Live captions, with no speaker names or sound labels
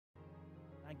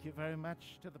Thank you very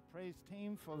much to the praise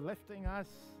team for lifting us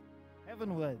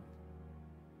heavenward.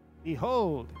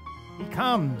 Behold, he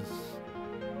comes.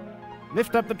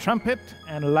 Lift up the trumpet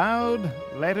and loud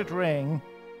let it ring.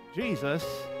 Jesus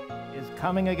is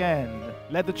coming again.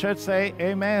 Let the church say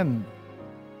amen.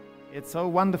 It's so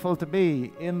wonderful to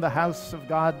be in the house of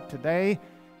God today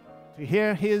to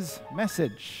hear his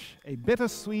message, a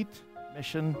bittersweet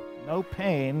mission, no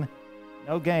pain,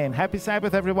 no gain. Happy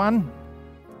Sabbath, everyone.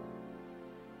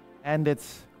 And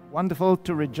it's wonderful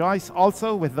to rejoice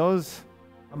also with those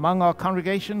among our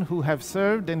congregation who have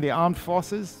served in the armed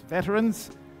forces,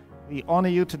 veterans. We honor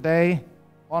you today,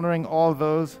 honoring all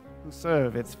those who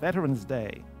serve. It's Veterans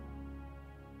Day.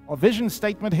 Our vision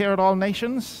statement here at All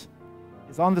Nations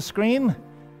is on the screen.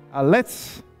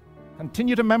 Let's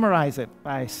continue to memorize it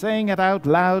by saying it out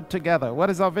loud together. What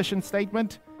is our vision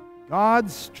statement?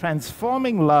 God's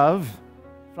transforming love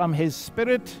from his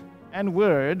Spirit and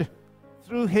Word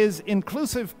through his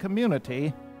inclusive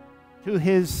community to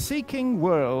his seeking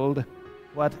world,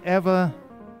 whatever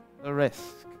the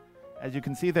risk. As you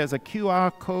can see, there's a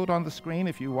QR code on the screen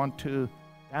if you want to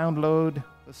download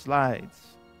the slides.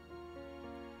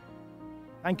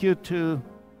 Thank you to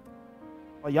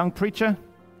our young preacher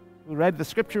who read the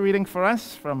scripture reading for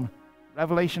us from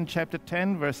Revelation chapter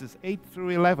 10, verses 8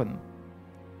 through 11.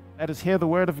 Let us hear the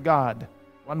word of God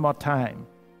one more time.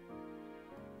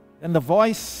 Then the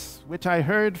voice which I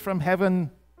heard from heaven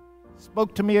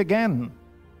spoke to me again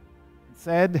and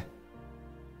said,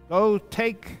 "Go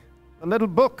take the little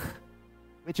book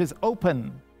which is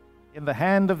open in the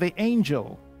hand of the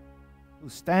angel who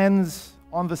stands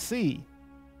on the sea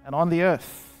and on the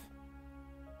earth."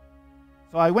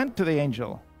 So I went to the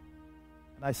angel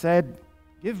and I said,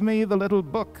 "Give me the little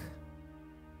book."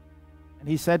 And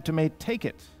he said to me, "Take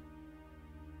it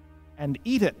and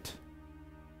eat it,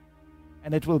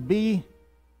 and it will be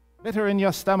bitter in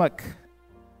your stomach,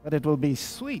 but it will be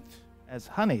sweet as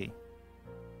honey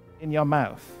in your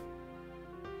mouth."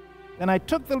 Then I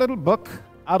took the little book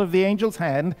out of the angel's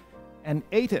hand and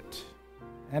ate it,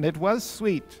 and it was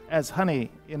sweet as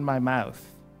honey in my mouth.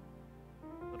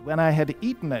 But when I had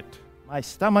eaten it, my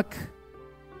stomach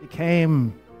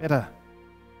became bitter.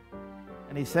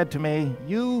 And he said to me,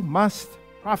 "You must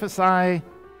prophesy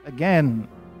again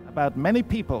about many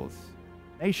peoples,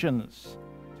 nations,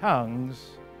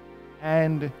 tongues,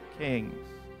 and kings."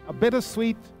 A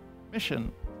bittersweet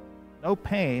mission. No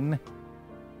pain,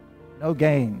 no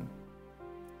gain.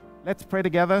 Let's pray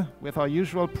together with our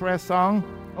usual prayer song,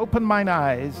 "Open mine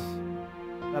eyes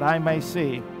that I may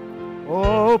see."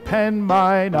 Open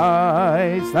mine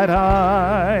eyes that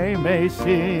I may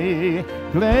see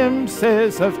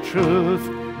glimpses of truth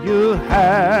you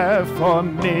have for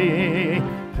me.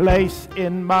 Place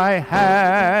in my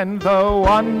hand the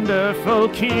wonderful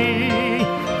key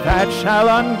that shall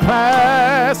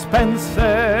unclasp and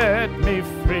set me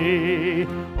free.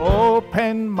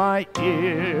 Open my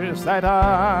ears that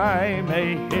I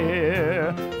may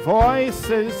hear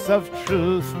voices of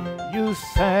truth you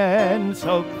send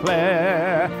so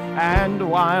clear. And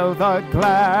while the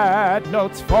glad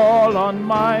notes fall on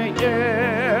my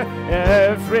ear,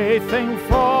 everything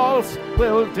false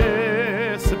will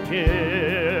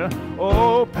disappear.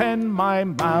 Open my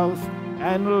mouth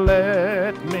and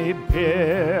let me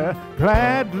bear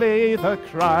gladly the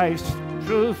Christ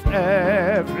truth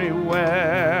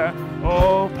everywhere.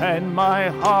 Open my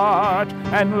heart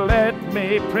and let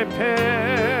me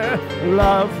prepare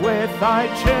love with thy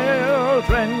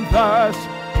children thus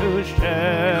to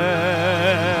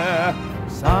share.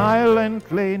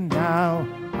 Silently now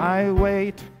I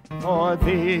wait for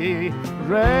thee,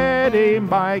 ready,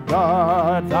 my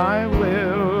God, thy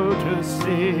will to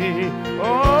see.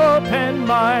 Open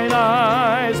mine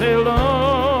eyes,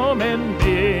 illumine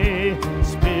me,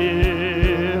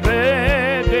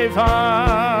 Spirit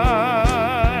divine.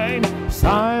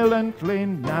 Silently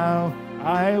now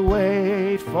I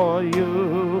wait for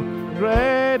you,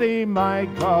 ready, my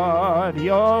God,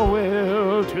 your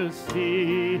will to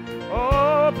see.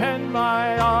 Open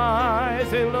my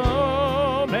eyes,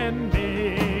 illumine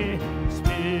me,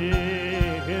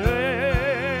 Spirit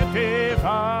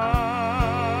divine.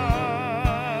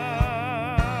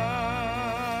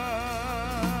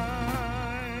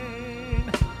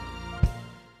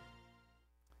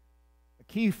 A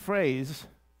key phrase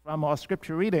from our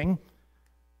scripture reading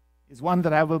is one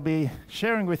that I will be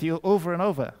sharing with you over and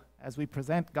over as we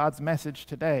present God's message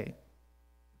today.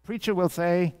 The preacher will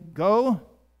say, "Go,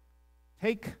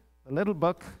 take the little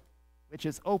book which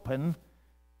is open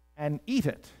and eat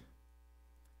it."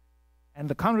 And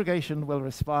the congregation will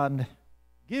respond,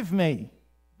 "Give me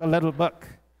the little book."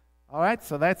 All right,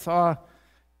 so that's our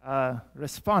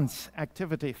response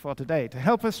activity for today to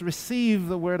help us receive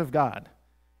the Word of God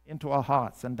into our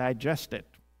hearts and digest it.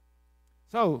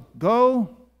 So,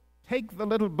 go, take the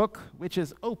little book which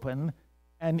is open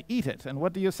and eat it. And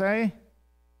what do you say?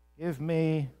 Give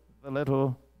me the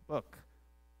little book.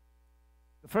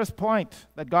 The first point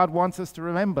that God wants us to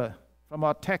remember from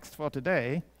our text for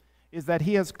today is that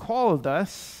He has called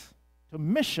us to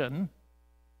mission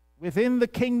within the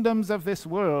kingdoms of this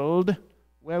world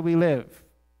where we live.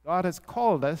 God has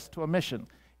called us to a mission.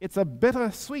 It's a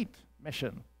bittersweet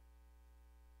mission.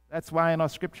 That's why in our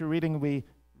scripture reading we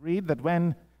read that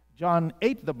when John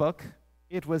ate the book,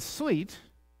 it was sweet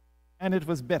and it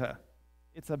was bitter.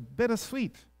 It's a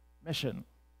bittersweet mission.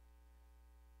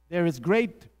 There is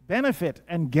great benefit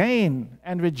and gain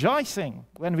and rejoicing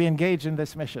when we engage in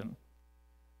this mission.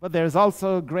 But there is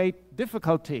also great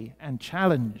difficulty and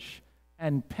challenge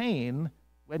and pain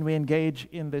when we engage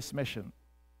in this mission.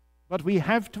 But we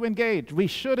have to engage. We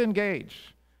should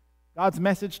engage. God's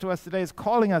message to us today is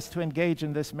calling us to engage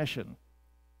in this mission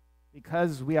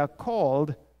because we are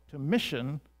called to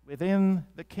mission within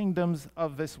the kingdoms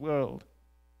of this world.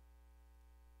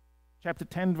 Chapter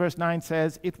 10, verse 9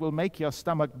 says, "It will make your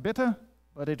stomach bitter,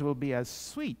 but it will be as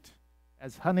sweet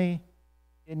as honey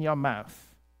in your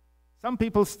mouth." Some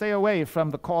people stay away from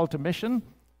the call to mission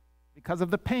because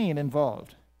of the pain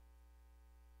involved.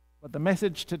 But the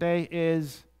message today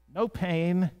is no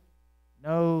pain,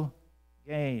 no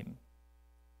gain.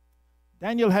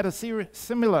 Daniel had a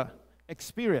similar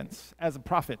experience as a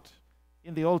prophet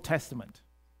in the Old Testament.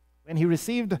 When he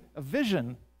received a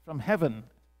vision from heaven,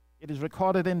 it is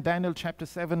recorded in Daniel chapter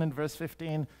 7 and verse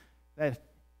 15 that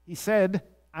he said,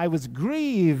 "I was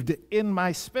grieved in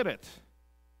my spirit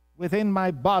within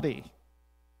my body,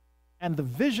 and the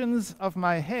visions of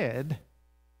my head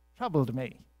troubled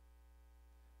me."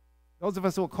 Those of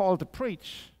us who are called to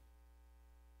preach,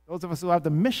 those of us who have the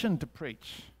mission to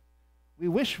preach, we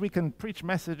wish we can preach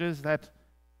messages that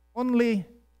only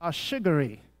are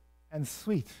sugary and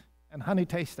sweet and honey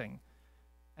tasting.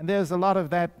 And there's a lot of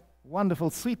that wonderful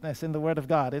sweetness in the Word of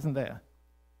God, isn't there?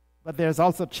 But there's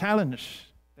also challenge.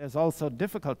 There's also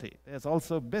difficulty. There's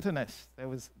also bitterness.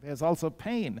 There's also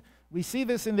pain. We see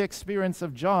this in the experience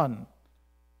of John,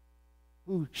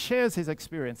 who shares his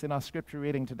experience in our scripture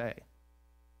reading today.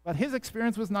 But his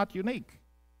experience was not unique.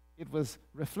 It was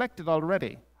reflected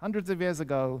already hundreds of years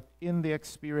ago in the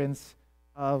experience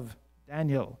of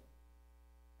Daniel.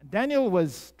 And Daniel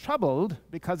was troubled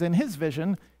because in his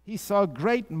vision he saw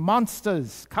great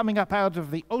monsters coming up out of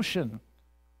the ocean,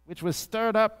 which was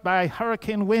stirred up by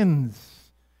hurricane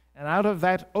winds. And out of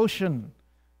that ocean,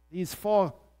 these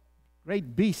 4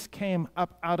 great beasts came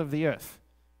up out of the earth.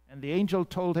 And the angel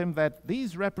told him that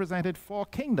these represented 4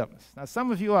 kingdoms. Now,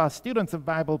 some of you are students of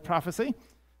Bible prophecy,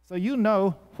 so you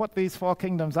know what these 4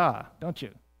 kingdoms are, don't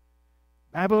you?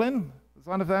 Babylon was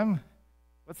one of them.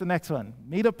 What's the next one?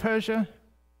 Medo-Persia.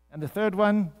 And the third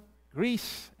one,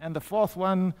 Greece. And the fourth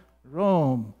one,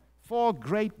 Rome. 4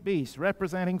 great beasts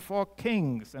representing 4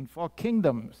 kings and 4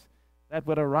 kingdoms that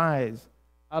would arise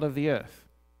out of the earth.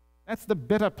 That's the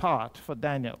bitter part for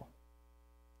Daniel.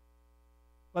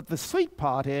 But the sweet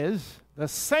part is the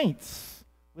saints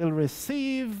will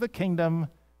receive the kingdom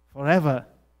forever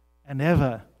and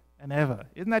ever and ever.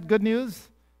 Isn't that good news?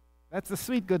 That's the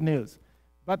sweet good news.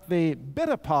 But the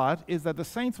bitter part is that the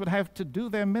saints would have to do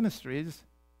their ministries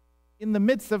in the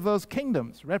midst of those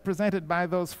kingdoms, represented by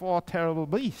those 4 terrible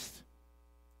beasts.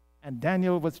 And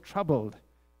Daniel was troubled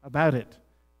about it.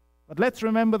 But let's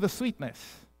remember the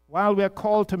sweetness. While we are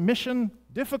called to mission,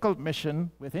 difficult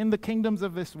mission, within the kingdoms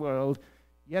of this world,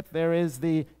 yet there is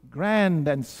the grand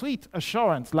and sweet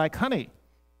assurance, like honey,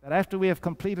 that after we have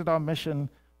completed our mission,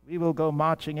 we will go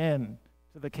marching in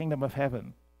to the kingdom of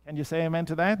heaven. Can you say amen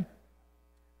to that?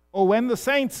 Or when the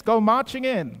saints go marching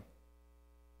in,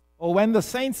 or when the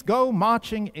saints go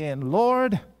marching in,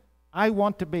 Lord, I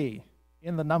want to be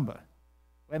in the number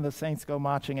when the saints go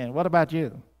marching in. What about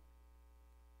you?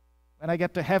 When I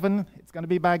get to heaven, it's going to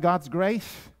be by God's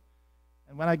grace.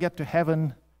 And when I get to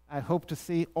heaven, I hope to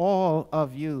see all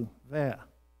of you there.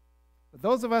 But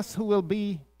those of us who will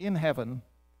be in heaven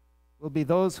will be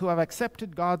those who have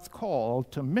accepted God's call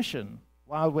to mission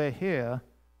while we're here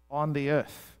on the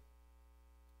earth.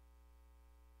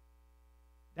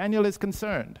 Daniel is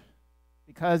concerned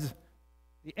because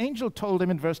the angel told him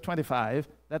in verse 25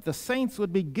 that the saints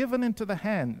would be given into the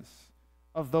hands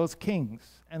of those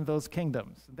kings and those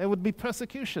kingdoms. There would be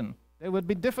persecution. There would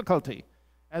be difficulty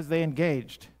as they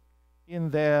engaged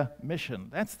in their mission.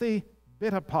 That's the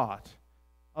bitter part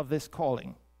of this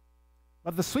calling.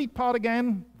 But the sweet part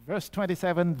again, verse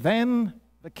 27, then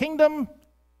the kingdom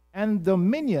and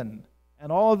dominion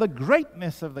and all the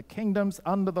greatness of the kingdoms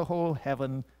under the whole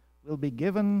heaven will be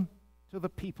given to the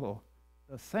people,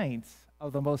 the saints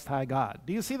of the Most High God.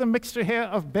 Do you see the mixture here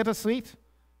of bittersweet?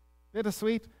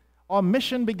 Bittersweet. Our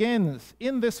mission begins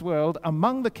in this world,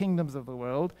 among the kingdoms of the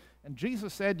world, and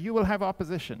Jesus said, you will have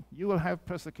opposition, you will have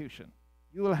persecution,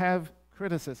 you will have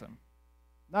criticism.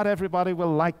 Not everybody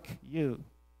will like you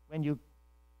when you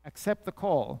accept the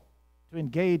call to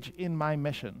engage in my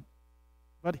mission.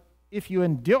 But if you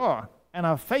endure and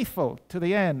are faithful to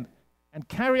the end and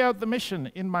carry out the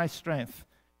mission in my strength,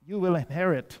 you will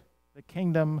inherit the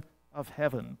kingdom of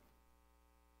heaven.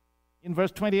 In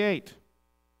verse 28,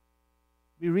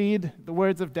 we read the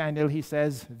words of Daniel. He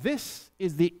says, this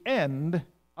is the end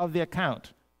of the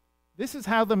account. This is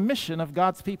how the mission of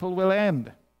God's people will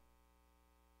end.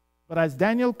 But as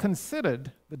Daniel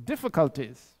considered the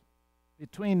difficulties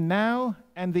between now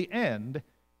and the end,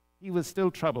 he was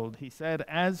still troubled. He said,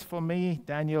 as for me,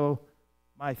 Daniel,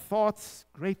 my thoughts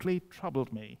greatly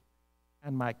troubled me,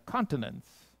 and my countenance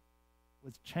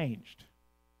was changed.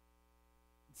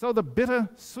 So the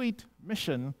bittersweet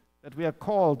mission that we are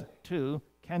called to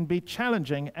can be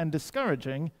challenging and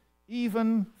discouraging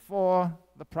even for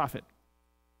the prophet.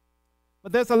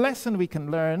 But there's a lesson we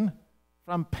can learn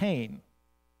from pain.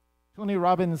 Tony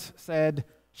Robbins said,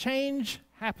 change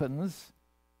happens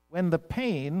when the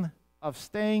pain of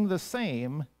staying the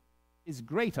same is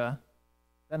greater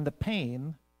than the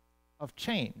pain of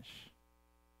change.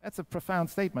 That's a profound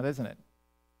statement, isn't it?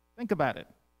 Think about it.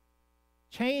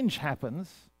 Change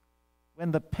happens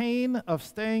when the pain of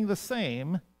staying the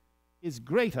same is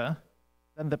greater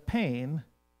than the pain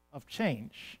of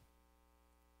change.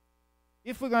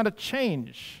 If we're going to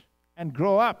change and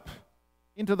grow up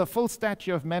into the full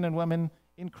stature of men and women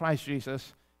in Christ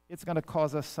Jesus, it's going to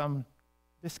cause us some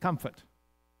discomfort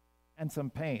and some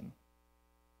pain.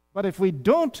 But if we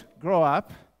don't grow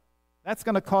up, that's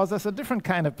going to cause us a different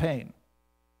kind of pain.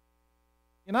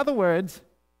 In other words,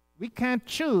 we can't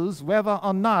choose whether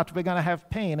or not we're going to have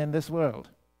pain in this world.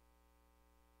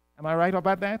 Am I right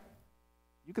about that?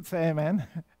 You could say amen.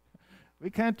 We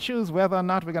can't choose whether or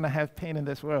not we're going to have pain in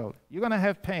this world. You're going to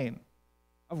have pain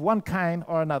of one kind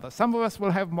or another. Some of us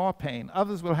will have more pain.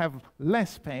 Others will have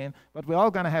less pain, but we're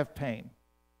all going to have pain.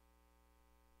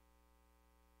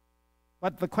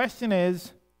 But the question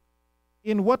is,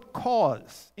 in what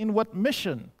cause, in what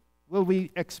mission will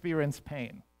we experience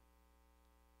pain?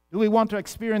 Do we want to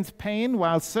experience pain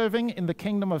while serving in the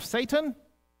kingdom of Satan?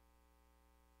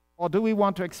 Or do we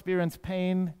want to experience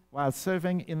pain while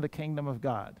serving in the kingdom of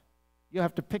God? You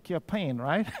have to pick your pain,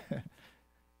 right?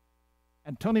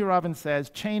 And Tony Robbins says,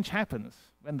 change happens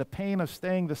when the pain of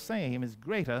staying the same is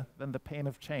greater than the pain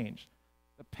of change.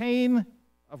 The pain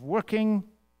of working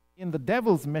in the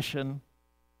devil's mission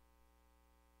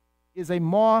is a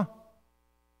more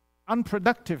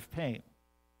unproductive pain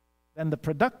than the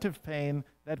productive pain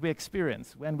that we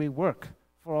experience when we work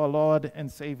for our Lord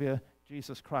and Savior,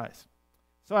 Jesus Christ.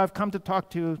 So I've come to talk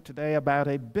to you today about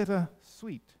a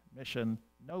bittersweet mission.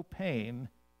 No pain,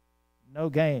 no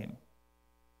gain.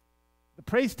 The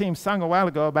praise team sung a while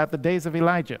ago about the days of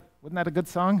Elijah. Wasn't that a good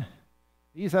song?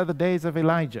 These are the days of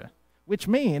Elijah, which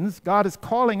means God is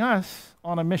calling us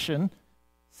on a mission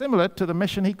similar to the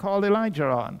mission he called Elijah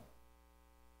on.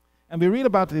 And we read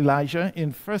about Elijah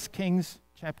in 1 Kings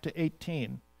chapter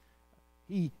 18.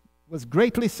 He was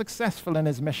greatly successful in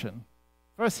his mission.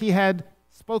 First, he had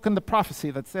spoken the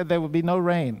prophecy that said there would be no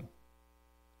rain.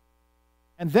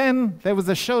 And then there was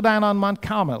a showdown on Mount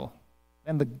Carmel,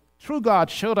 and the true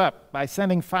God showed up by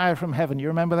sending fire from heaven. You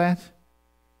remember that?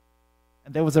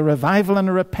 And there was a revival and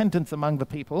a repentance among the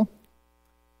people.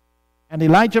 And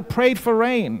Elijah prayed for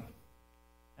rain,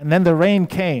 and then the rain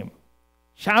came.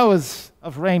 Showers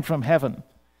of rain from heaven.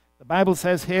 The Bible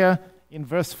says here in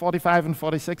verse 45 and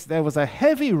 46, there was a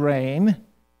heavy rain,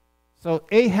 so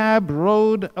Ahab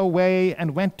rode away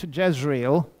and went to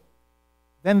Jezreel.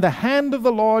 Then the hand of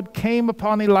the Lord came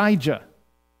upon Elijah,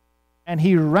 and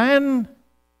he ran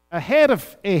ahead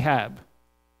of Ahab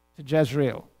to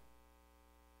Jezreel.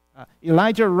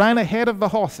 Elijah ran ahead of the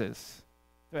horses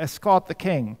to escort the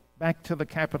king back to the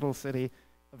capital city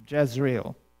of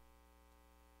Jezreel.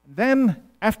 And then,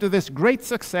 after this great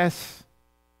success,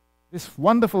 this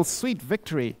wonderful, sweet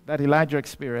victory that Elijah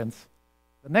experienced,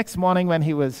 the next morning when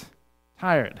he was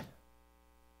tired,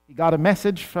 he got a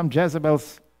message from Jezebel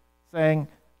saying,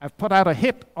 I've put out a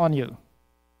hit on you,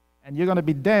 and you're going to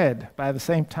be dead by the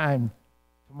same time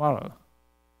tomorrow.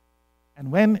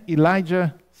 And when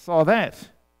Elijah saw that,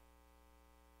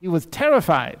 he was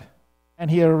terrified,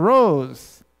 and he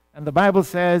arose, and the Bible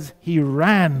says he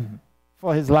ran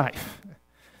for his life.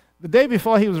 The day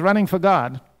before he was running for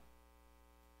God,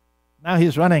 Now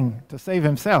he's running to save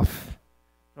himself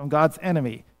from God's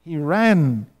enemy. He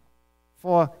ran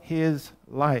for his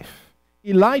life.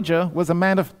 Elijah was a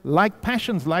man of like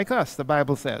passions like us, the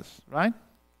Bible says, right?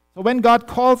 So when God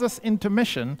calls us into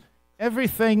mission,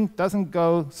 everything doesn't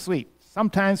go sweet.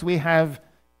 Sometimes we have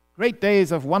great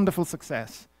days of wonderful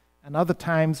success, and other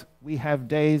times we have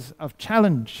days of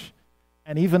challenge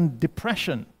and even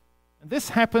depression. And this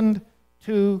happened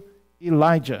to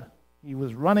Elijah. He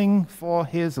was running for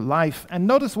his life. And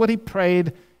notice what he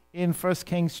prayed in 1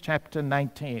 Kings chapter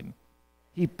 19.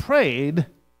 He prayed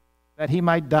that he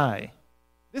might die.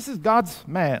 This is God's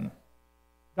man,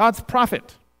 God's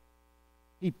prophet.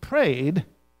 He prayed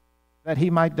that he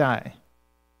might die.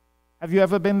 Have you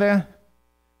ever been there?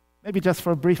 Maybe just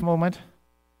for a brief moment,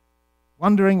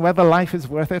 wondering whether life is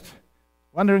worth it,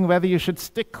 wondering whether you should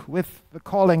stick with the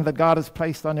calling that God has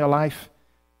placed on your life.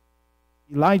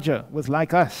 Elijah was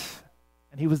like us,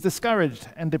 and he was discouraged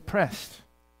and depressed.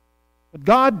 But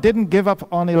God didn't give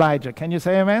up on Elijah. Can you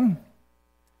say amen?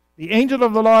 The angel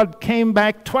of the Lord came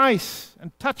back twice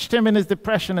and touched him in his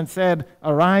depression and said,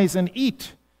 "Arise and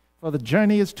eat, for the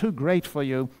journey is too great for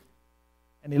you."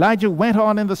 And Elijah went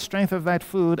on in the strength of that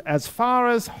food as far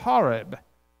as Horeb,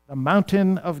 the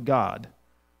mountain of God.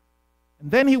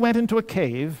 And then he went into a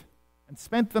cave and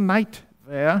spent the night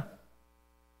there.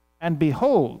 And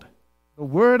behold, the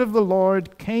word of the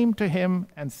Lord came to him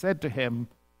and said to him,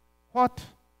 "What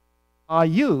are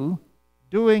you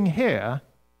doing here,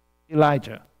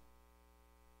 Elijah?"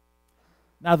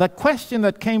 Now, the question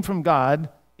that came from God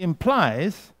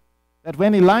implies that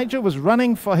when Elijah was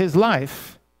running for his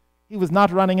life, he was not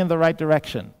running in the right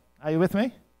direction. Are you with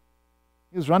me?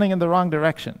 He was running in the wrong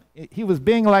direction. He was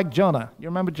being like Jonah. You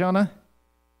remember Jonah?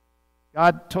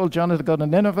 God told Jonah to go to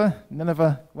Nineveh.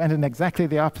 Nineveh went in exactly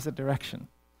the opposite direction.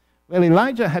 Well,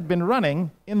 Elijah had been running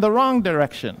in the wrong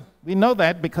direction. We know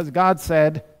that because God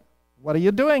said, "What are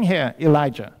you doing here,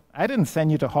 Elijah? I didn't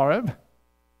send you to Horeb."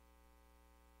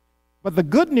 But the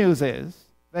good news is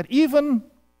that even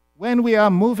when we are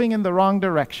moving in the wrong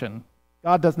direction,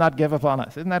 God does not give up on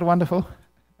us. Isn't that wonderful?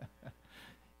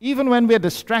 Even when we're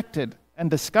distracted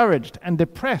and discouraged and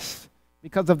depressed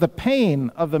because of the pain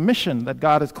of the mission that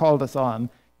God has called us on,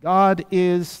 God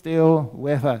is still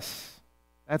with us.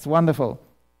 That's wonderful.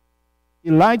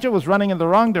 Elijah was running in the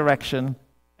wrong direction,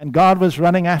 and God was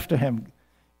running after him.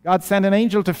 God sent an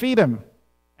angel to feed him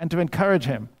and to encourage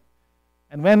him.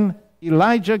 And when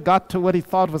Elijah got to what he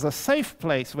thought was a safe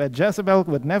place where Jezebel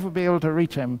would never be able to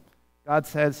reach him, God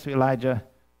says to Elijah,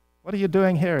 "What are you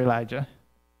doing here, Elijah?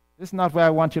 This is not where I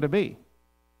want you to be."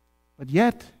 But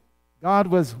yet, God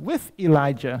was with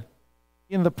Elijah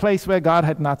in the place where God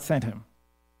had not sent him.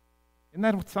 Isn't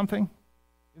that something?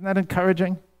 Isn't that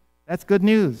encouraging? That's good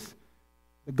news.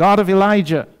 The God of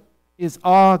Elijah is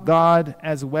our God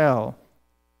as well.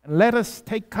 And let us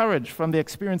take courage from the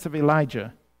experience of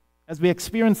Elijah as we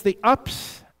experience the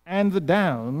ups and the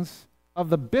downs of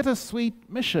the bittersweet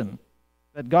mission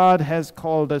that God has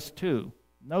called us to.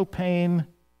 No pain,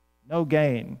 no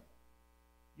gain.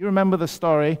 You remember the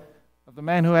story of the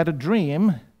man who had a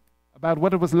dream about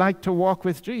what it was like to walk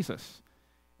with Jesus.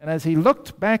 And as he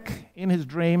looked back in his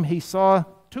dream, he saw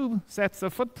two sets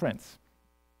of footprints.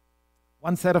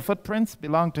 One set of footprints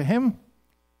belonged to him,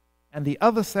 and the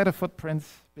other set of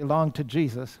footprints belonged to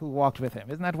Jesus, who walked with him.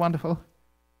 Isn't that wonderful?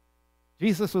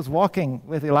 Jesus was walking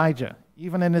with Elijah,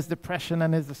 even in his depression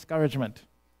and his discouragement.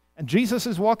 And Jesus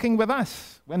is walking with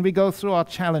us when we go through our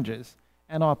challenges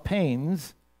and our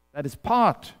pains. That is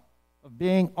part of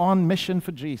being on mission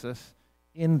for Jesus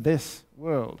in this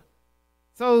world.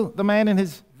 So the man in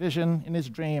his vision, in his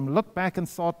dream, looked back and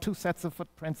saw two sets of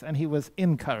footprints, and he was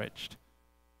encouraged.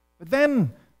 But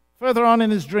then, further on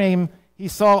in his dream, he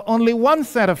saw only one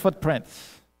set of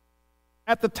footprints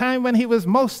at the time when he was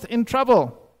most in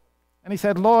trouble. And he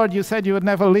said, "Lord, you said you would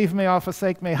never leave me or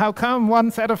forsake me. How come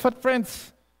one set of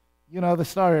footprints?" You know the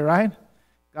story, right?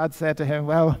 God said to him,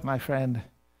 "Well, my friend,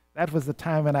 that was the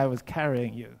time when I was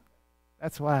carrying you.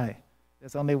 That's why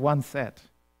there's only one set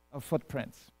of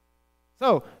footprints."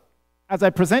 So, as I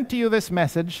present to you this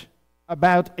message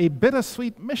about a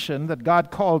bittersweet mission that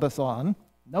God called us on,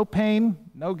 no pain,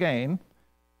 no gain,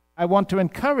 I want to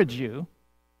encourage you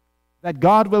that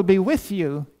God will be with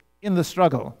you in the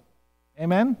struggle.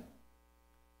 Amen?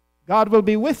 God will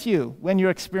be with you when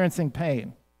you're experiencing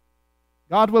pain.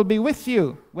 God will be with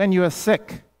you when you are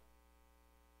sick.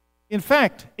 In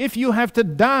fact, if you have to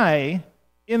die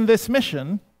in this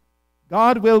mission,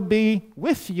 God will be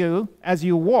with you as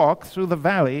you walk through the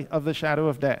valley of the shadow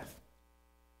of death.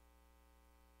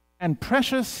 And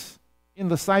precious in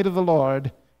the sight of the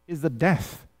Lord is the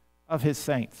death of his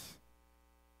saints.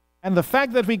 And the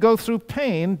fact that we go through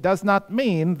pain does not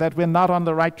mean that we're not on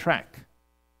the right track.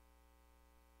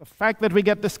 The fact that we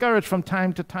get discouraged from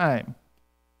time to time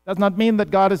does not mean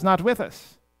that God is not with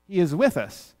us. He is with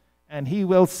us, and He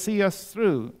will see us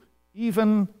through.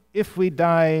 Even if we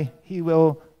die, He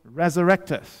will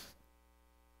resurrect us.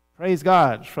 Praise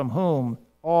God, from whom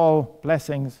all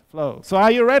blessings flow. So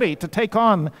are you ready to take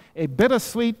on a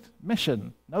bittersweet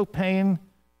mission? No pain,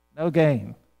 no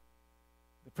gain.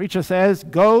 The preacher says,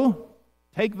 go,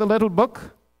 take the little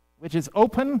book, which is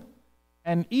open,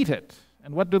 and eat it.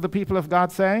 And what do the people of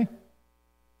God say?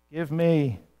 Give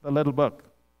me the little book.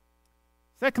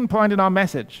 Second point in our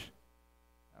message.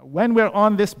 When we're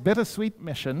on this bittersweet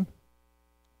mission,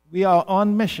 we are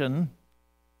on mission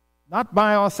not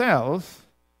by ourselves,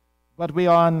 but we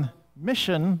are on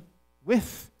mission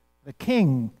with the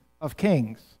King of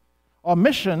Kings. Our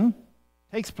mission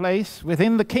takes place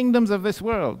within the kingdoms of this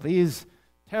world, these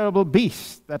terrible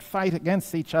beasts that fight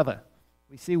against each other.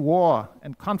 We see war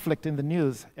and conflict in the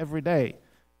news every day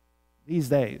these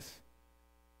days.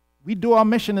 We do our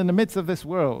mission in the midst of this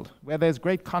world where there's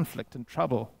great conflict and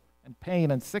trouble and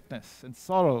pain and sickness and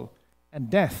sorrow and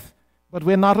death. But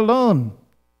we're not alone.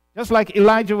 Just like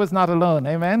Elijah was not alone,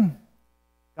 amen?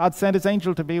 God sent His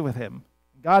angel to be with him.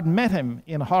 God met him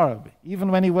in Horeb, even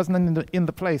when he wasn't in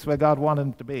the place where God wanted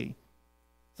him to be.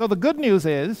 So the good news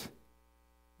is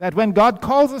that when God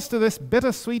calls us to this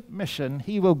bittersweet mission,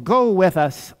 He will go with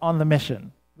us on the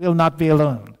mission. We'll not be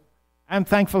alone. I'm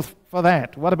thankful for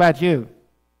that. What about you?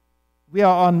 We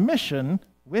are on mission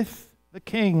with the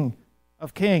King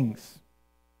of Kings.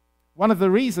 One of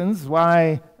the reasons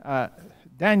why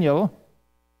Daniel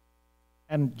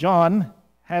and John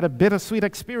had a bittersweet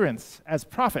experience as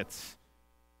prophets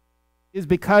is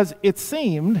because it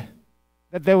seemed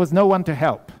that there was no one to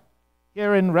help.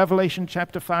 Here in Revelation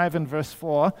chapter 5 and verse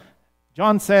 4,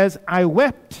 John says, I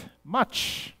wept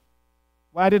much.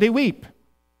 Why did he weep?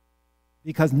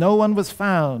 Because no one was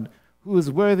found who was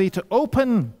worthy to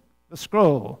open the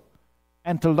scroll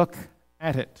and to look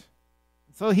at it.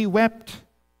 So he wept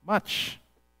much.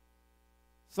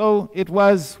 So it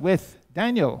was with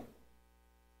Daniel.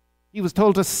 He was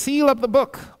told to seal up the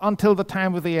book until the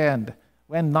time of the end,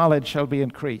 when knowledge shall be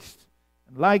increased.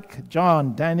 And like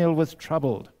John, Daniel was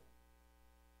troubled.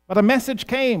 But a message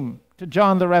came to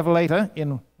John the Revelator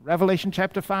in Revelation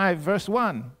chapter 5, verse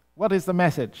 1. What is the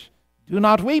message? Do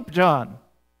not weep, John.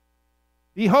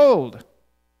 Behold,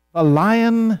 the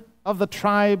Lion of the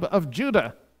tribe of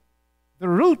Judah, the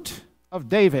root of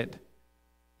David,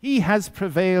 He has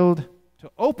prevailed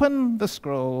to open the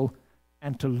scroll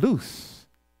and to loose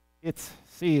its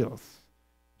seals.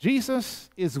 Jesus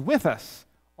is with us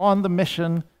on the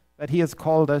mission that He has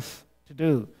called us to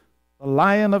do. The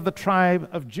Lion of the tribe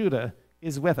of Judah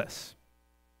is with us.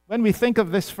 When we think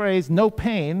of this phrase, no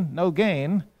pain, no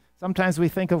gain, sometimes we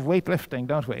think of weightlifting,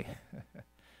 don't we?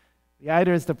 The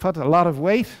idea is to put a lot of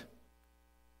weight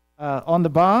on the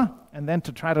bar and then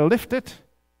to try to lift it,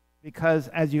 because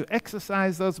as you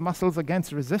exercise those muscles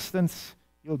against resistance,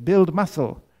 you'll build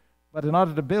muscle. But in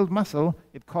order to build muscle,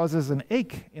 it causes an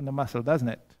ache in the muscle, doesn't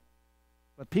it?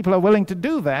 But people are willing to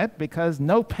do that because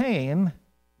no pain,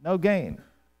 no gain.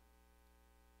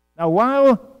 Now,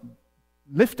 while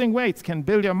lifting weights can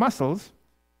build your muscles,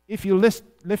 if you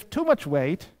lift too much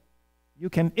weight, you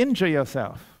can injure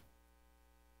yourself.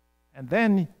 And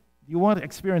then you won't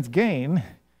experience gain,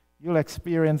 you'll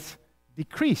experience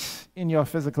decrease in your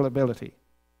physical ability.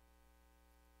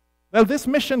 Well, this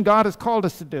mission God has called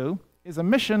us to do is a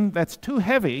mission that's too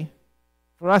heavy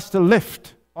for us to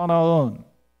lift on our own.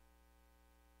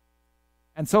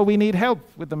 And so we need help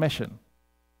with the mission.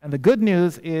 And the good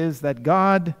news is that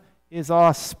God is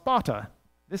our spotter.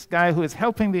 This guy who is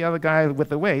helping the other guy with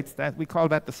the weights, that we call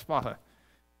that the spotter.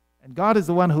 And God is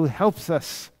the one who helps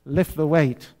us lift the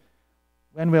weight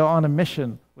when we're on a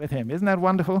mission with Him. Isn't that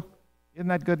wonderful? Isn't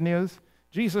that good news?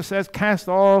 Jesus says, cast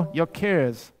all your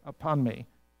cares upon me,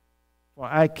 for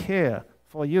I care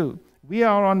for you. We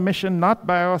are on mission not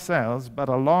by ourselves, but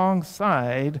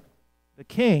alongside the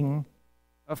King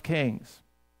of Kings.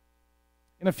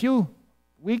 In a few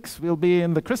weeks, we'll be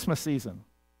in the Christmas season.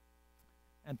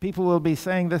 And people will be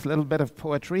saying this little bit of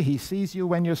poetry. He sees you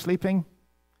when you're sleeping.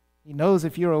 He knows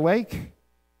if you're awake.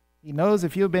 He knows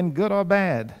if you've been good or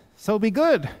bad. So be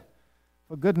good,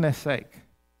 for goodness sake.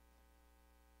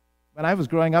 When I was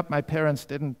growing up, my parents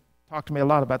didn't talk to me a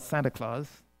lot about Santa Claus.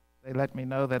 They let me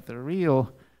know that the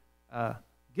real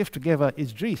gift giver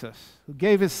is Jesus, who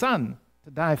gave His Son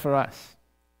to die for us.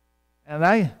 And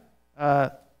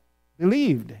I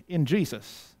believed in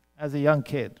Jesus as a young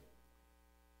kid.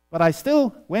 But I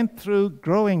still went through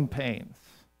growing pains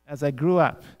as I grew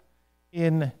up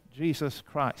in Jesus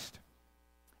Christ.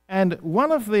 And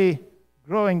one of the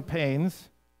growing pains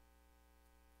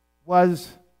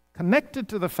was connected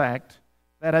to the fact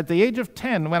that at the age of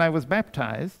 10, when I was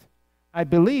baptized, I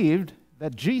believed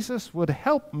that Jesus would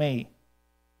help me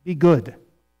be good.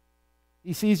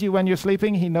 He sees you when you're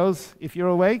sleeping. He knows if you're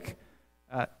awake.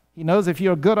 He knows if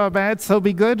you're good or bad, so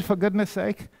be good, for goodness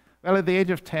sake. Well, at the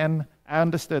age of 10, I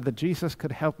understood that Jesus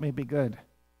could help me be good.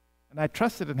 And I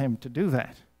trusted in him to do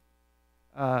that.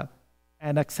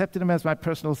 And accepted him as my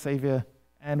personal Savior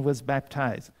and was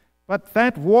baptized. But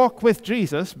that walk with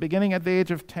Jesus, beginning at the age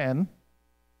of 10,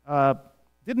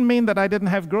 didn't mean that I didn't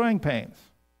have growing pains.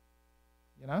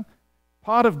 You know,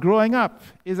 part of growing up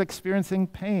is experiencing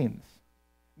pains.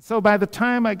 So by the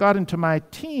time I got into my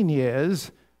teen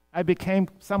years, I became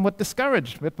somewhat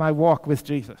discouraged with my walk with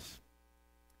Jesus.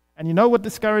 And you know what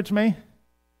discouraged me?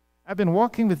 I've been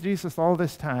walking with Jesus all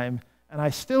this time, and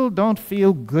I still don't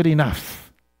feel good enough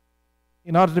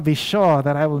in order to be sure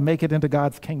that I will make it into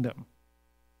God's kingdom.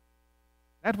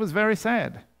 That was very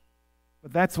sad,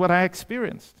 but that's what I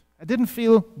experienced. I didn't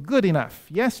feel good enough.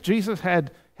 Yes, Jesus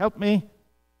had helped me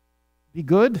be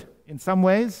good in some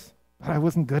ways, but I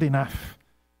wasn't good enough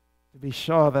to be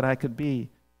sure that I could be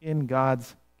in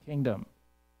God's kingdom.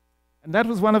 And that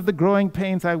was one of the growing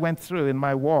pains I went through in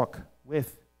my walk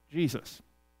with Jesus.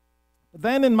 But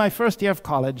then in my first year of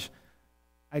college,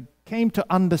 I came to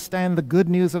understand the good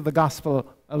news of the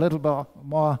gospel a little bit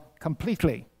more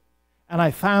completely. And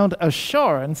I found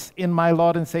assurance in my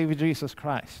Lord and Savior Jesus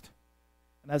Christ.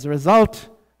 And as a result,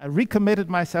 I recommitted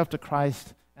myself to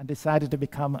Christ and decided to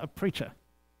become a preacher.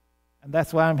 And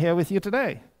that's why I'm here with you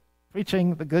today,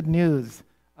 preaching the good news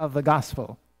of the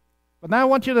gospel. But now I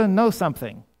want you to know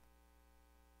something,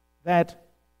 that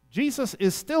Jesus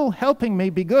is still helping me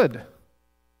be good,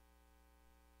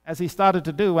 as he started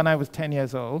to do when I was 10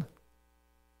 years old.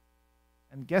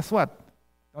 And guess what?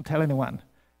 Don't tell anyone.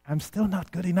 I'm still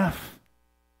not good enough.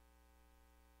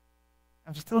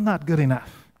 I'm still not good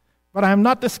enough. But I'm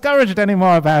not discouraged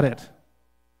anymore about it.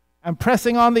 I'm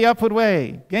pressing on the upward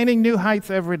way, gaining new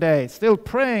heights every day, still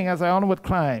praying as I onward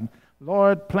climb.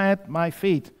 Lord, plant my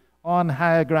feet on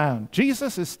higher ground.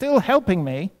 Jesus is still helping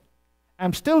me.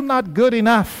 I'm still not good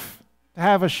enough to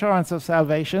have assurance of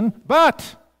salvation,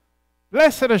 but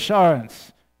blessed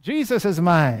assurance, Jesus is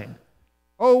mine.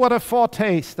 Oh, what a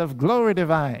foretaste of glory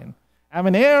divine. I'm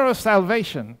an heir of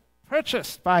salvation,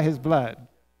 purchased by his blood,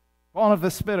 born of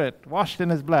the Spirit, washed in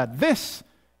his blood. This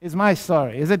is my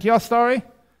story. Is it your story?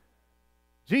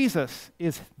 Jesus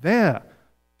is there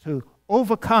to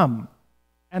overcome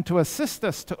and to assist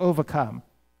us to overcome,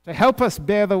 to help us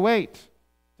bear the weight,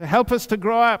 to help us to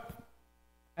grow up.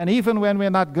 And even when we're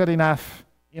not good enough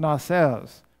in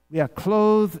ourselves, we are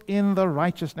clothed in the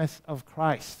righteousness of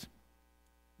Christ.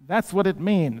 That's what it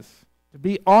means to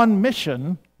be on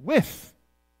mission with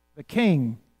the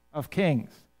King of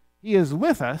Kings. He is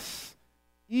with us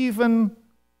even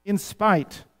in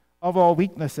spite of our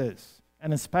weaknesses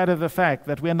and in spite of the fact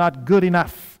that we're not good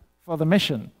enough for the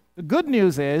mission. The good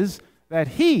news is that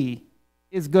he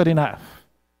is good enough.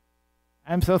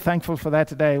 I'm so thankful for that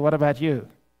today. What about you?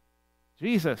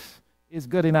 Jesus is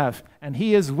good enough, and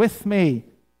he is with me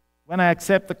when I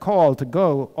accept the call to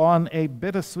go on a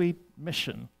bittersweet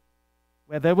mission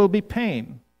where there will be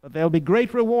pain, but there will be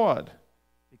great reward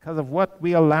because of what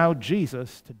we allow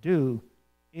Jesus to do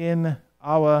in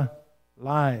our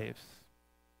lives.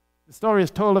 The story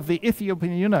is told of the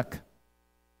Ethiopian eunuch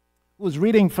who was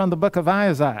reading from the book of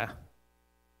Isaiah,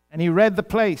 and he read the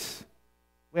place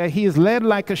where he is led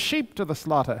like a sheep to the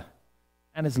slaughter,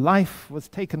 and his life was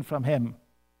taken from him.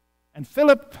 And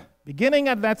Philip, beginning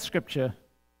at that scripture,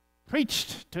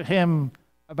 preached to him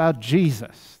about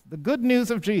Jesus, the good news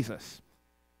of Jesus.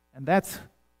 And that's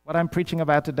what I'm preaching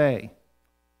about today.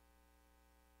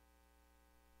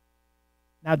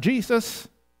 Now, Jesus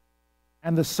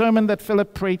and the sermon that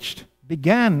Philip preached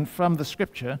began from the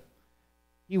scripture.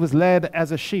 He was led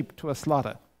as a sheep to a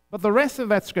slaughter. But the rest of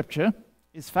that scripture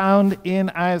is found in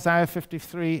Isaiah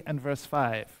 53 and verse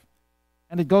 5.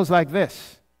 And it goes like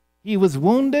this. He was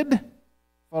wounded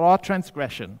for our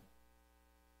transgression.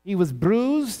 He was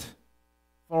bruised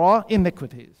for our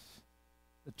iniquities.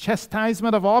 The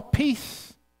chastisement of our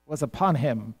peace was upon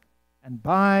him, and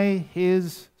by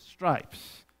his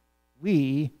stripes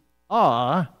we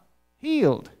are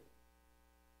healed.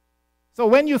 So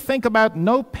when you think about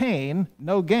no pain,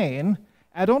 no gain,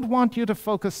 I don't want you to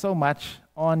focus so much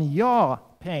on your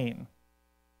pain,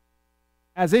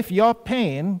 as if your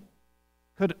pain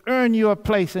could earn you a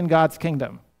place in God's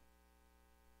kingdom.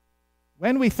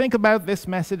 When we think about this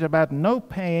message about no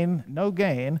pain, no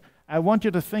gain, I want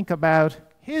you to think about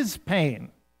his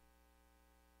pain.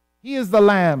 He is the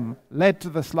lamb led to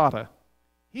the slaughter.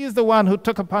 He is the one who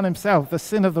took upon himself the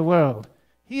sin of the world.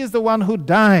 He is the one who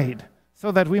died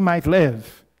so that we might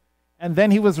live. And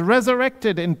then he was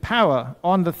resurrected in power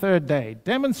on the third day,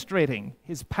 demonstrating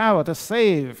his power to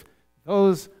save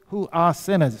those who are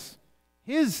sinners.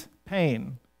 His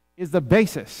pain is the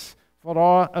basis for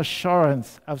our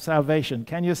assurance of salvation.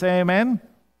 Can you say amen?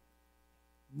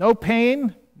 No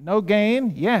pain, no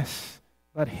gain, yes,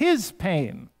 but his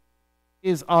pain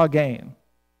is our gain.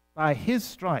 By his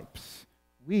stripes,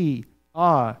 we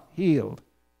are healed.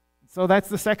 So that's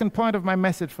the second point of my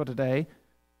message for today.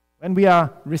 When we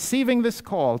are receiving this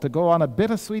call to go on a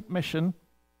bittersweet mission,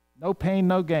 no pain,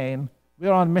 no gain,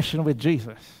 we're on mission with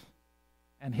Jesus.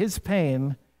 And his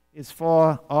pain is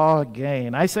for our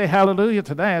gain. I say hallelujah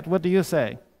to that. What do you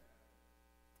say?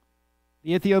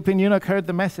 The Ethiopian eunuch heard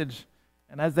the message,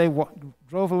 and as they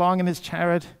drove along in his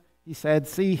chariot, he said,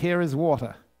 "See, here is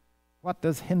water. What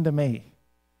does hinder me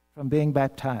from being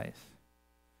baptized?"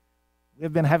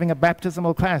 We've been having a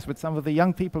baptismal class with some of the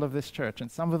young people of this church,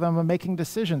 and some of them are making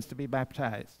decisions to be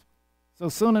baptized. So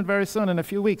soon and very soon, in a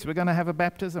few weeks, we're going to have a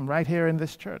baptism right here in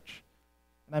this church.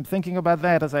 And I'm thinking about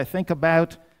that as I think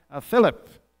about Philip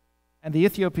and the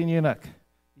Ethiopian eunuch.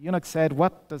 The eunuch said,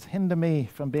 "What does hinder me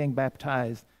from being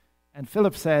baptized?" And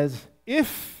Philip says,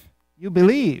 "If you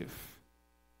believe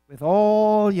with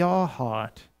all your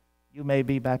heart, you may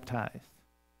be baptized."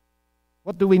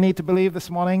 What do we need to believe this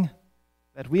morning?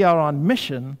 That we are on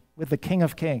mission with the King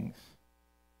of Kings,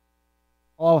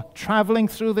 or traveling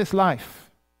through this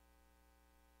life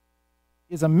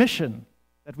is a mission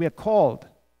that we are called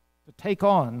to take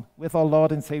on with our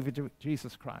Lord and Savior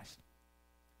Jesus Christ.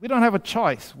 We don't have a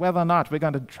choice whether or not we're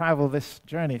going to travel this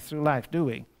journey through life, do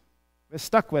we? We're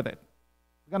stuck with it.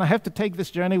 We're going to have to take this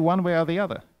journey one way or the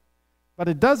other. But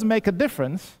it does make a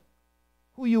difference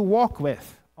who you walk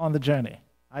with on the journey.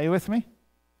 Are you with me?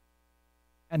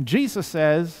 And Jesus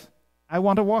says, "I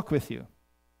want to walk with you.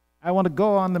 I want to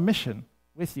go on the mission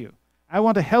with you. I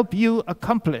want to help you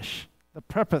accomplish the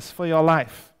purpose for your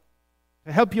life,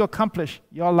 to help you accomplish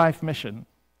your life mission."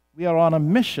 We are on a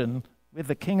mission with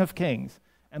the King of Kings.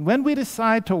 And when we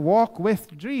decide to walk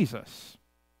with Jesus,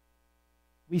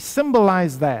 we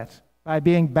symbolize that by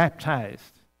being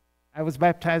baptized. I was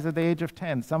baptized at the age of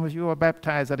 10. Some of you are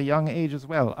baptized at a young age as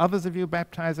well. Others of you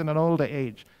baptized at an older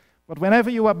age. But whenever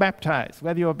you are baptized,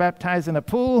 whether you are baptized in a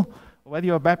pool, or whether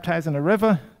you are baptized in a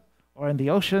river or in the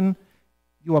ocean,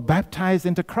 you are baptized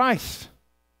into Christ.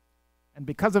 And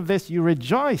because of this, you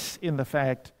rejoice in the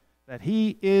fact that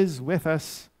he is with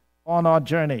us on our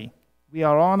journey. We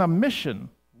are on a mission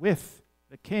with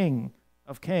the King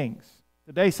of Kings.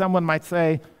 Today, someone might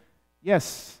say,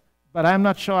 "Yes, but I'm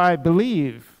not sure I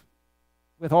believe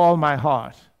with all my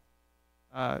heart.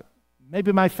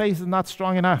 Maybe my faith is not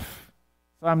strong enough,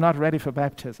 so I'm not ready for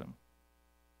baptism."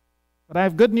 But I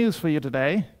have good news for you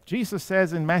today. Jesus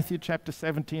says in Matthew chapter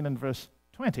 17 and verse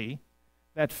 20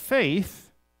 that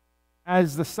faith,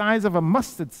 as the size of a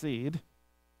mustard seed,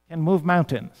 can move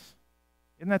mountains.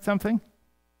 Isn't that something?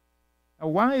 Now,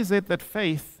 why is it that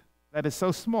faith that is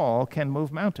so small can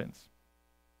move mountains?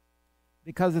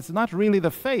 Because it's not really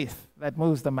the faith that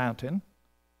moves the mountain.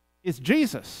 It's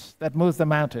Jesus that moves the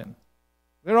mountain.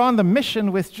 We're on the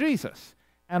mission with Jesus.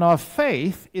 And our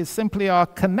faith is simply our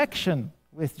connection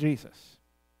with Jesus.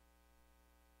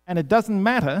 And it doesn't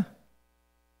matter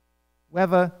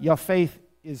whether your faith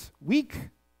is weak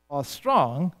or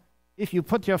strong. If you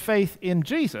put your faith in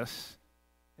Jesus,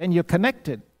 then you're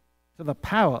connected to the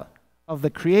power of the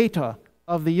Creator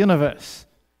of the universe.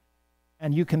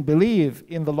 And you can believe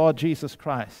in the Lord Jesus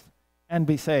Christ and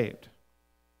be saved.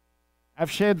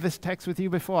 I've shared this text with you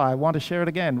before. I want to share it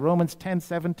again. Romans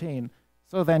 10:17.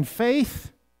 So then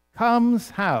faith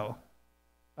comes how?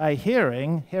 By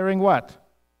hearing. Hearing what?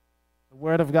 The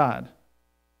Word of God.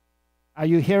 Are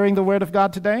you hearing the Word of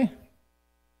God today?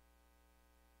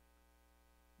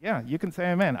 Yeah, you can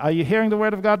say amen. Are you hearing the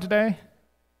Word of God today?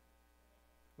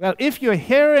 Well, if you're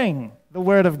hearing the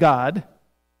Word of God,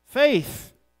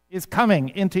 faith is coming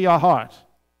into your heart.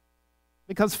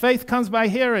 Because faith comes by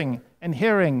hearing, and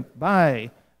hearing by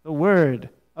the Word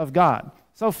of God.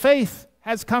 So faith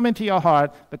has come into your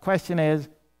heart. The question is,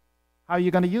 how are you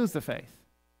going to use the faith?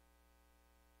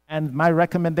 And my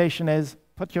recommendation is,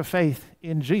 put your faith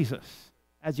in Jesus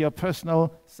as your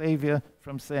personal Savior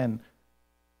from sin.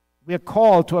 We are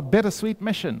called to a bittersweet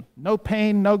mission. No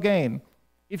pain, no gain.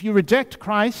 If you reject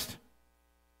Christ,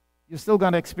 you're still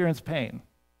going to experience pain.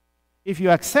 If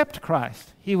you accept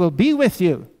Christ, he will be with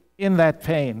you in that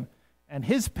pain. And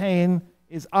his pain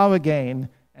is our gain.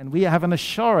 And we have an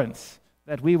assurance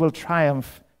that we will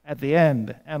triumph at the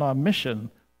end. And our mission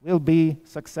will be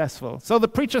successful. So the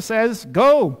preacher says,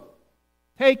 go,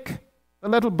 take the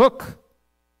little book,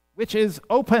 which is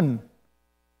open,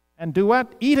 and do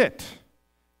what? Eat it.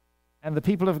 And the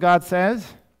people of God says,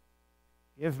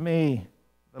 give me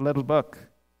the little book.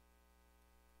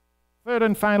 Third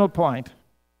and final point,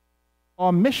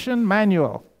 our mission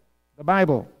manual, the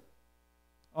Bible.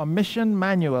 Our mission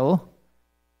manual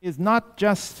is not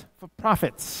just for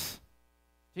prophets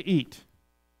to eat.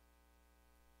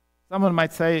 Someone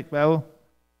might say, well,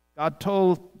 God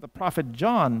told the prophet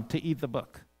John to eat the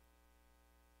book.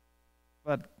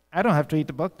 But I don't have to eat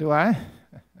the book, do I?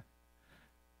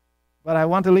 But I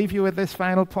want to leave you with this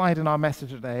final point in our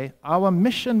message today. Our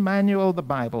mission manual, the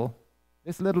Bible,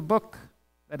 this little book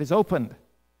that is opened,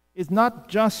 is not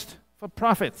just for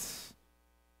prophets.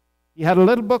 He had a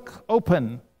little book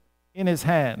open in his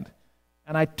hand,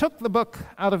 and I took the book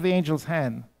out of the angel's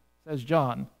hand, says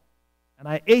John, and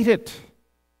I ate it,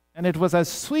 and it was as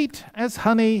sweet as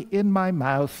honey in my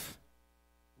mouth.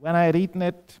 When I had eaten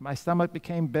it, my stomach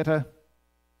became bitter,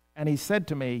 and he said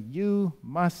to me, you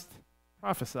must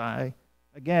prophesy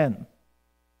again.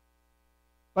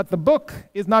 But the book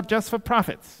is not just for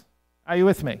prophets. Are you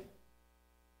with me?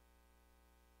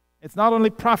 It's not only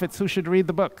prophets who should read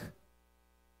the book.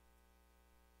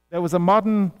 There was a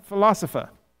modern philosopher,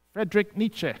 Friedrich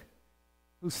Nietzsche,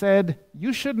 who said,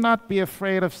 you should not be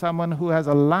afraid of someone who has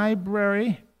a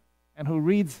library and who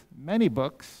reads many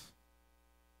books,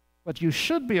 but you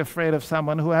should be afraid of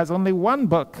someone who has only one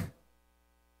book,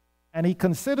 and he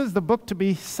considers the book to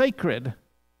be sacred,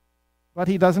 but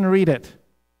he doesn't read it.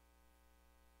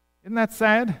 Isn't that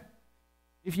sad?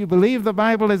 If you believe the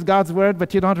Bible is God's word,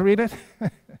 but you don't read it,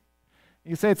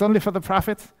 you say it's only for the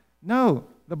prophets? No,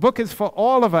 the book is for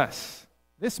all of us.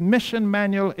 This mission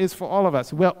manual is for all of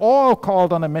us. We're all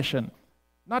called on a mission.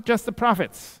 Not just the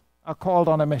prophets are called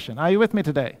on a mission. Are you with me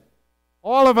today?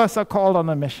 All of us are called on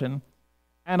a mission,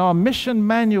 and our mission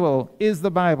manual is the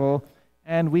Bible,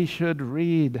 and we should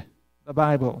read the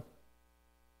Bible.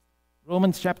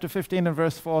 Romans chapter 15 and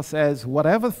verse 4 says,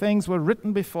 whatever things were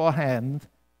written beforehand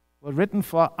were written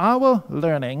for our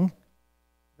learning,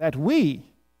 that we,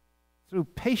 through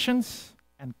patience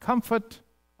and comfort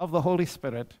of the Holy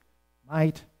Spirit,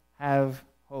 might have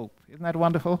hope. Isn't that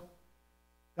wonderful?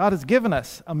 God has given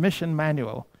us a mission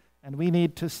manual, and we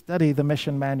need to study the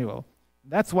mission manual.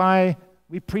 That's why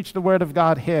we preach the Word of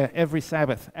God here every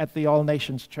Sabbath at the All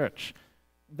Nations Church.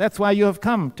 That's why you have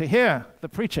come to hear the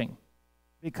preaching,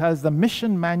 because the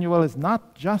mission manual is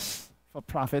not just for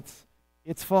prophets,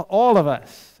 it's for all of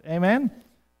us. Amen?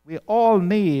 We all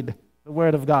need the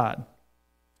Word of God.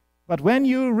 But when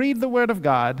you read the Word of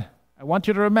God, I want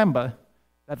you to remember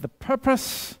that the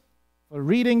purpose for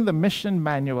reading the mission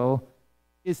manual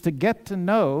is to get to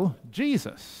know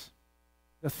Jesus.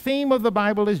 The theme of the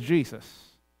Bible is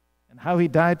Jesus and how he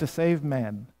died to save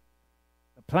man.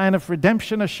 The plan of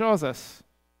redemption assures us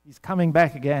he's coming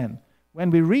back again. When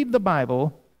we read the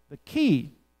Bible, the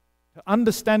key to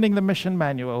understanding the mission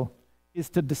manual is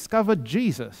to discover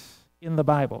Jesus in the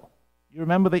Bible. You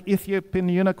remember the Ethiopian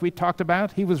eunuch we talked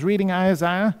about? He was reading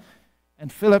Isaiah,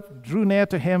 and Philip drew near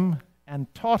to him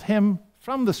and taught him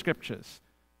from the Scriptures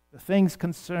the things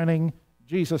concerning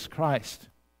Jesus Christ.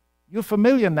 You're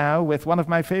familiar now with one of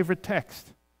my favorite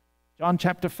texts, John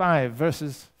chapter 5,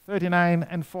 verses 39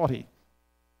 and 40.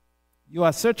 You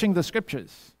are searching the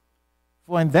Scriptures,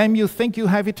 for in them you think you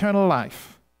have eternal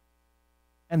life.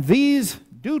 And these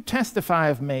do testify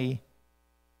of me,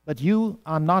 but you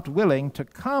are not willing to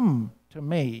come to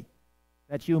me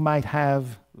that you might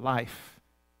have life.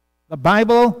 The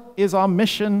Bible is our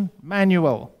mission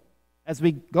manual. As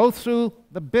we go through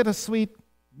the bittersweet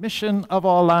mission of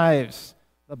our lives,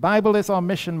 the Bible is our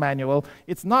mission manual.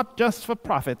 It's not just for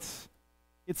prophets,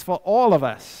 it's for all of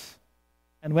us.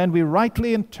 And when we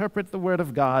rightly interpret the Word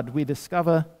of God, we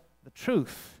discover the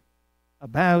truth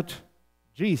about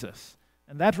Jesus.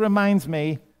 And that reminds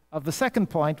me of the second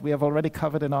point we have already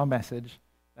covered in our message,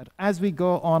 that as we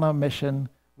go on our mission,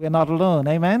 we're not alone.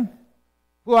 Amen?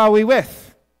 Who are we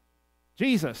with?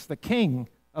 Jesus, the King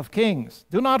of Kings.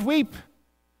 Do not weep.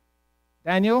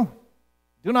 Daniel,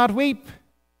 do not weep.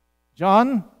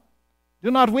 John, do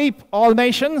not weep, all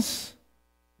nations.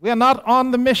 We are not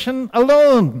on the mission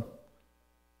alone.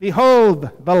 Behold,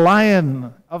 the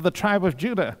Lion of the tribe of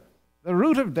Judah, the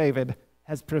Root of David,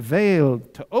 has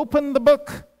prevailed to open the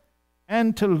book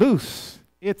and to loose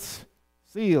its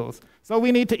seals. So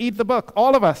we need to eat the book.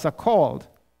 All of us are called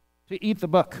to eat the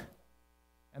book.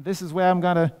 And this is where I'm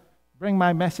going to bring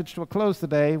my message to a close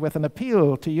today with an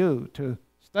appeal to you to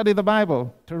study the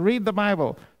Bible, to read the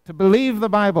Bible, to believe the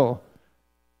Bible,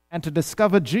 and to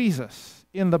discover Jesus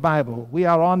in the Bible. We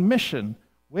are on mission.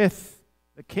 with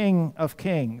the King of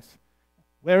Kings.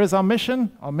 Where is our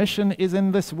mission? Our mission is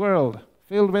in this world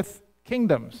filled with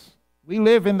kingdoms. We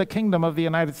live in the kingdom of the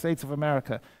United States of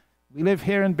America. We live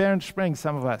here in Barron Springs,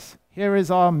 some of us. Here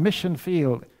is our mission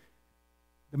field.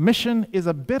 The mission is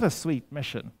a bittersweet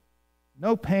mission.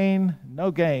 No pain,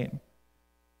 no gain.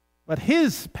 But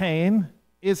his pain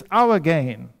is our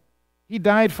gain. He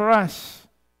died for us,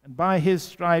 and by his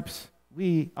stripes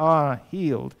we are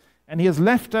healed. And he has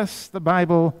left us the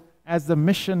Bible as the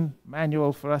mission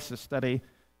manual for us to study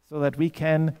so that we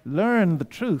can learn the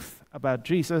truth about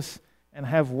Jesus and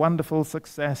have wonderful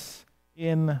success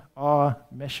in our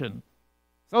mission.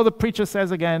 So the preacher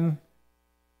says again,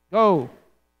 go,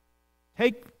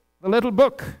 take the little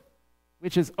book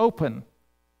which is open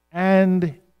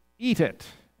and eat it.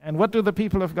 And what do the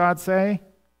people of God say?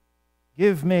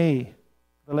 Give me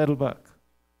the little book.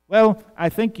 Well, I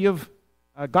think you've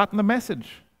gotten the message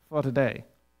for today.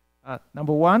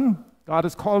 Number one, God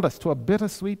has called us to a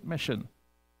bittersweet mission.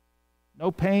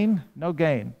 No pain, no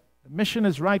gain. The mission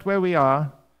is right where we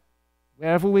are,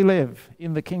 wherever we live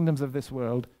in the kingdoms of this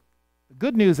world. The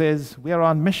good news is we are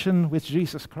on mission with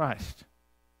Jesus Christ.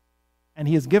 And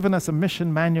he has given us a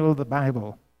mission manual, the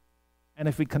Bible. And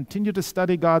if we continue to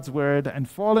study God's word and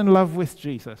fall in love with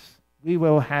Jesus, we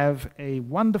will have a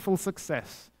wonderful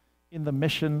success in the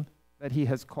mission that he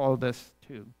has called us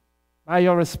to. By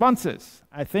your responses,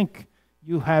 I think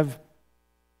you have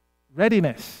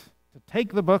readiness to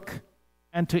take the book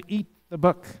and to eat the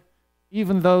book,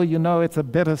 even though you know it's a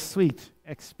bittersweet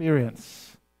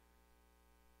experience.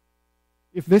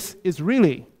 If this is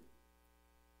really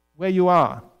where you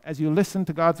are as you listen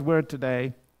to God's word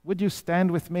today, would you stand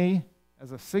with me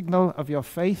as a signal of your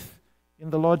faith in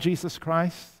the Lord Jesus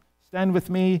Christ? Stand with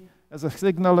me as a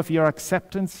signal of your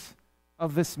acceptance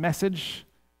of this message,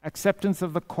 acceptance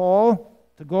of the call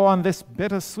to go on this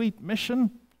bittersweet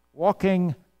mission,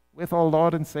 walking with our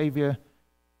Lord and Savior,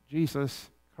 Jesus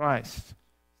Christ.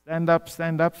 Stand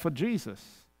up for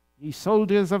Jesus, ye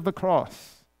soldiers of the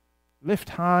cross. Lift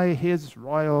high his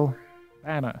royal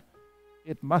banner.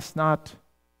 It must not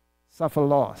suffer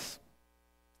loss.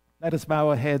 Let us bow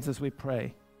our heads as we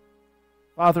pray.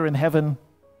 Father in heaven,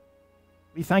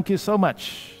 we thank you so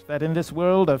much that in this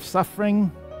world of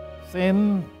suffering,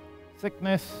 sin,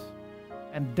 sickness,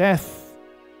 and death,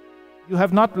 you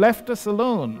have not left us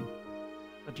alone,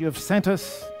 but you have sent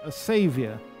us a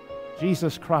Savior,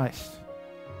 Jesus Christ.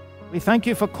 We thank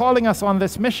you for calling us on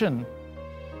this mission.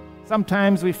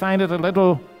 Sometimes we find it a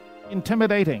little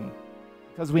intimidating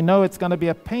because we know it's going to be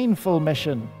a painful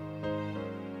mission.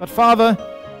 But Father,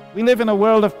 we live in a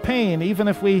world of pain even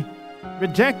if we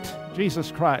reject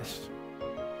Jesus Christ.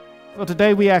 So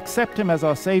today we accept him as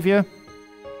our Savior.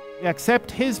 We accept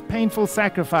his painful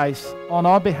sacrifice on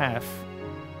our behalf.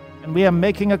 And we are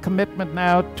making a commitment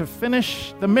now to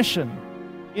finish the mission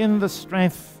in the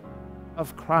strength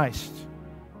of Christ.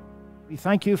 We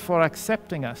thank you for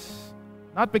accepting us,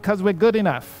 not because we're good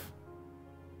enough,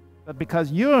 but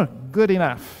because you're good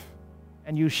enough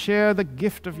and you share the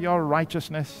gift of your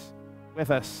righteousness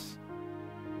with us.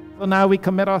 So now we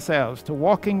commit ourselves to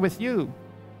walking with you,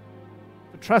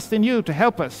 to trust in you to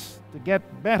help us to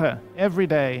get better every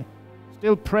day,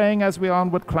 still praying as we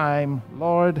onward climb,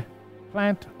 Lord,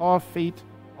 plant our feet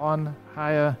on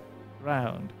higher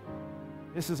ground.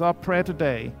 This is our prayer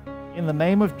today. In the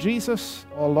name of Jesus,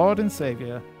 our Lord and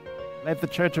Savior, let the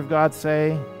Church of God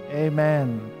say,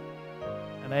 amen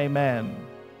and amen.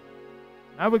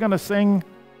 Now we're going to sing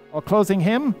our closing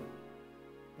hymn,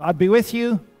 God be with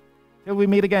you till we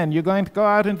meet again. You're going to go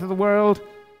out into the world.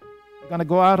 You're going to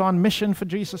go out on mission for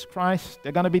Jesus Christ.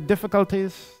 There are going to be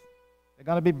difficulties. There are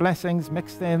going to be blessings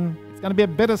mixed in. It's going to be a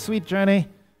bittersweet journey,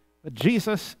 but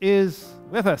Jesus is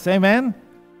with us. Amen?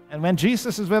 And when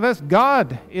Jesus is with us,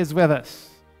 God is with us.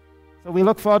 So we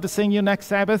look forward to seeing you next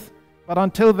Sabbath. But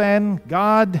until then,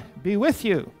 God be with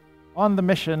you on the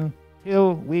mission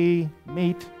till we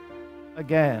meet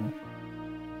again.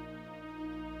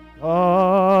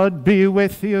 God be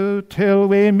with you till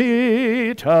we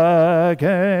meet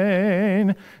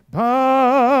again.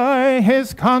 By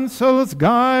his counsel's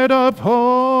guide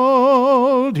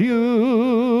uphold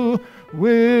you.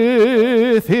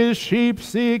 With his sheep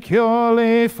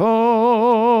securely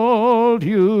fold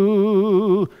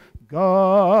you.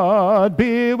 God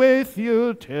be with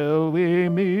you till we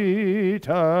meet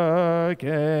again.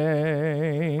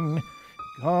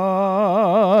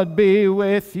 God be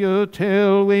with you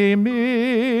till we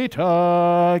meet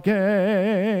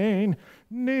again.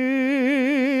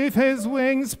 'Neath his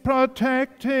wings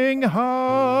protecting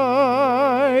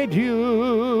hide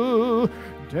you.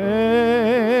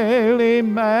 daily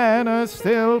manna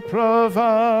still provide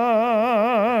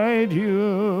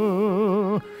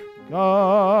you.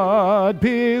 God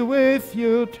be with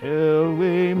you till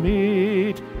we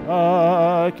meet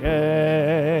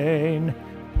again.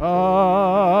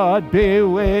 God be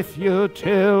with you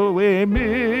till we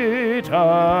meet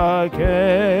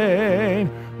again.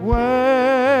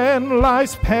 When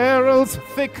life's perils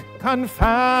thick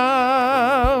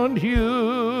confound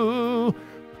you,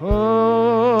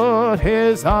 put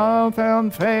his arms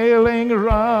unfailing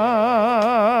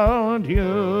round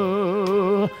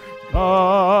you.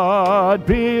 God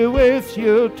be with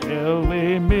you till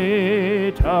we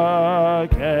meet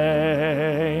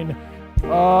again.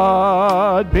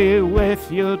 God be with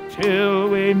you till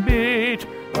we meet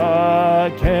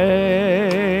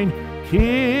again.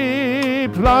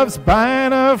 Keep love's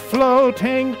banner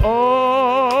floating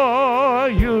o'er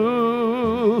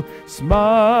you.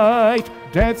 Smite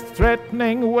death's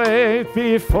threatening wave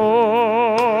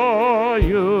before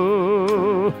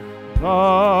you.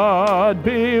 God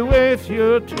be with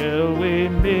you till we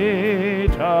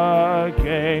meet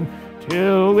again.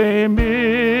 Till we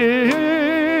meet,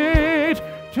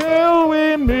 till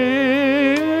we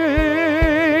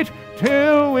meet,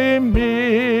 till we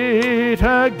meet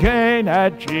again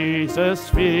at Jesus'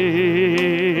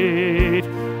 feet.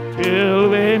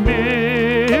 Till we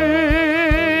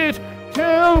meet,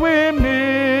 till we meet.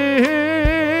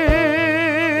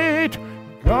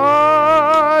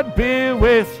 God be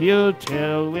with you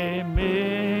till we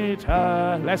meet.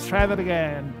 Let's try that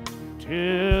again.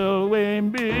 Till we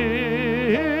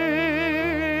meet,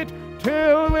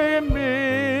 till we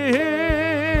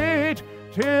meet,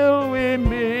 till we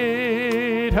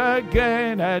meet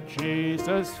again at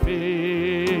Jesus'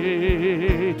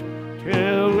 feet.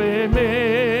 Till we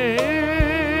meet,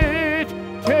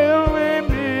 till we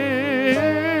meet.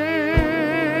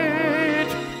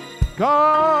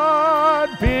 God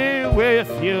be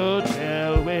with you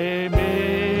till we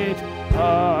meet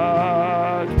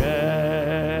again.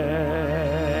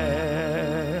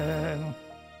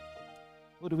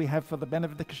 Who do we have for the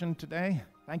benediction today?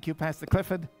 Thank you, Pastor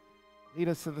Clifford. Lead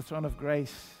us to the throne of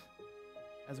grace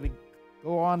as we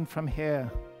go on from here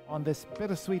on this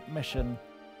bittersweet mission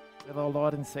with our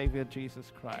Lord and Savior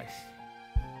Jesus Christ.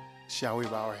 Shall we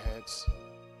bow our heads?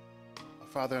 Our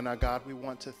Father and our God, we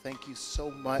want to thank you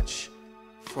so much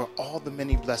for all the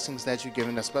many blessings that you've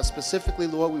given us. But specifically,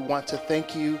 Lord, we want to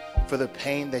thank you for the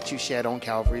pain that you shed on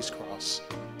Calvary's cross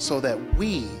so that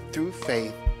we, through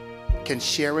faith, can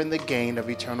share in the gain of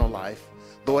eternal life.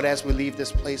 Lord, as we leave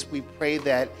this place, we pray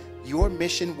that your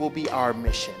mission will be our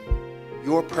mission.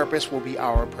 Your purpose will be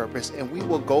our purpose, and we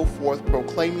will go forth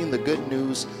proclaiming the good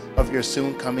news of your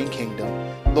soon coming kingdom.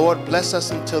 Lord, bless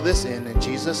us until this end, in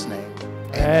Jesus' name.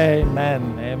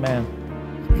 Amen. Amen.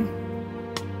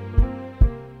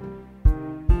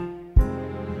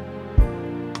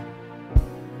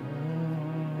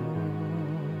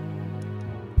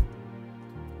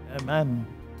 Amen.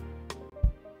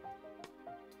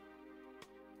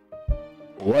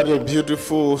 What a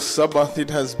beautiful Sabbath it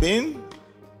has been.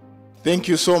 Thank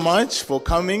you so much for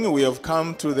coming. We have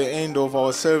come to the end of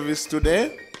our service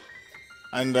today,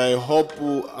 and I hope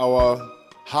our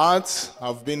hearts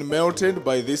have been melted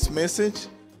by this message.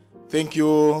 Thank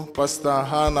you, Pastor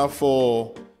Hanna,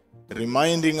 for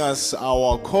reminding us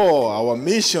our call, our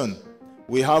mission.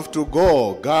 We have to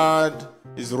go. God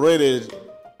is ready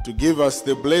to give us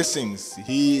the blessings.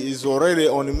 He is already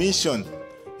on a mission.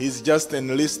 He's just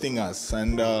enlisting us.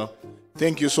 And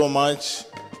thank you so much.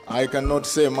 I cannot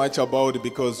say much about it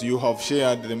because you have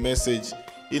shared the message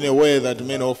in a way that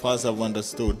many of us have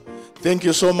understood. Thank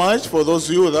you so much for those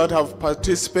of you that have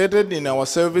participated in our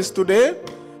service today.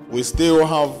 We still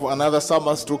have another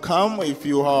Sabbath to come. If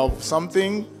you have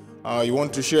something, you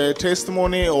want to share a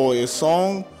testimony or a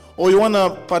song, or you want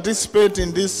to participate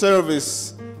in this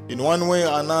service in one way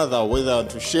or another, whether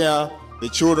to share the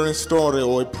children's story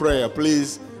or a prayer,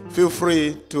 please feel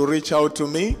free to reach out to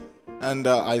me. And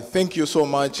I thank you so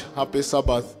much. Happy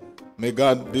Sabbath. May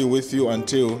God be with you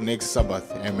until next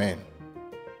Sabbath. Amen.